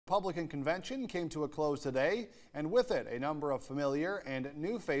Republican convention came to a close today, and with it, a number of familiar and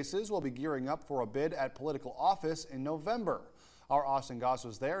new faces will be gearing up for a bid at political office in November. Our Austin Goss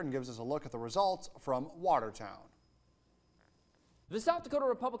was there and gives us a look at the results from Watertown. The South Dakota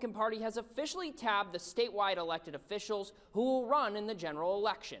Republican Party has officially tabbed the statewide elected officials who will run in the general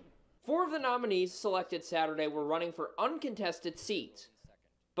election. 4 of the nominees selected Saturday were running for uncontested seats,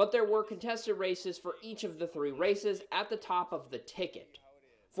 but there were contested races for each of the 3 races at the top of the ticket.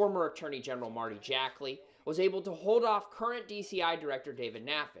 Former Attorney General Marty Jackley was able to hold off current DCI Director David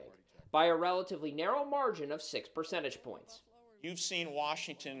Naffig by a relatively narrow margin of 6 percentage points. You've seen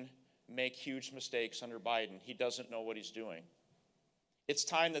Washington make huge mistakes under Biden. He doesn't know what he's doing. It's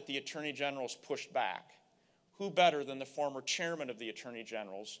time that the Attorney General's pushed back. Who better than the former chairman of the Attorney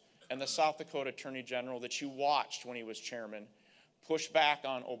Generals and the South Dakota Attorney General that you watched when he was chairman push back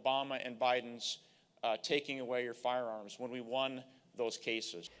on Obama and Biden's taking away your firearms when we won those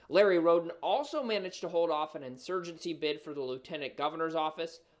cases. Larry Rhoden also managed to hold off an insurgency bid for the Lieutenant Governor's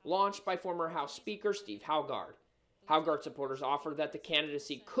office launched by former House Speaker Steve Haugard. Haugard supporters offered that the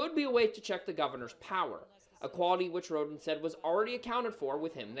candidacy could be a way to check the governor's power, a quality which Rhoden said was already accounted for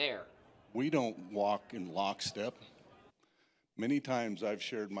with him there. We don't walk in lockstep. Many times I've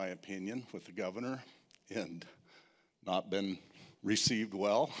shared my opinion with the governor and not been received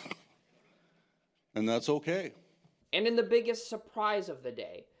well, and that's okay. And in the biggest surprise of the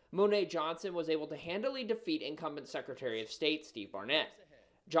day, Monae Johnson was able to handily defeat incumbent Secretary of State Steve Barnett.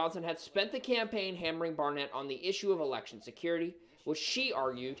 Johnson had spent the campaign hammering Barnett on the issue of election security, which she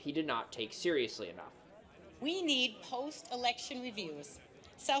argued he did not take seriously enough. We need post-election reviews.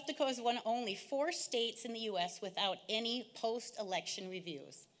 South Dakota is one of only 4 states in the U.S. without any post-election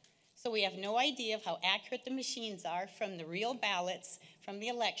reviews. So we have no idea of how accurate the machines are from the real ballots from the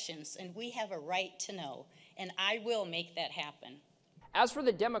elections, and we have a right to know, and I will make that happen. As for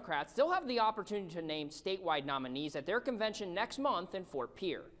the Democrats, they'll have the opportunity to name statewide nominees at their convention next month in Fort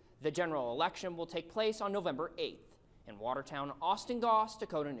Pierre. The general election will take place on November 8th. In Watertown, Austin Goss,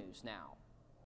 Dakota News Now.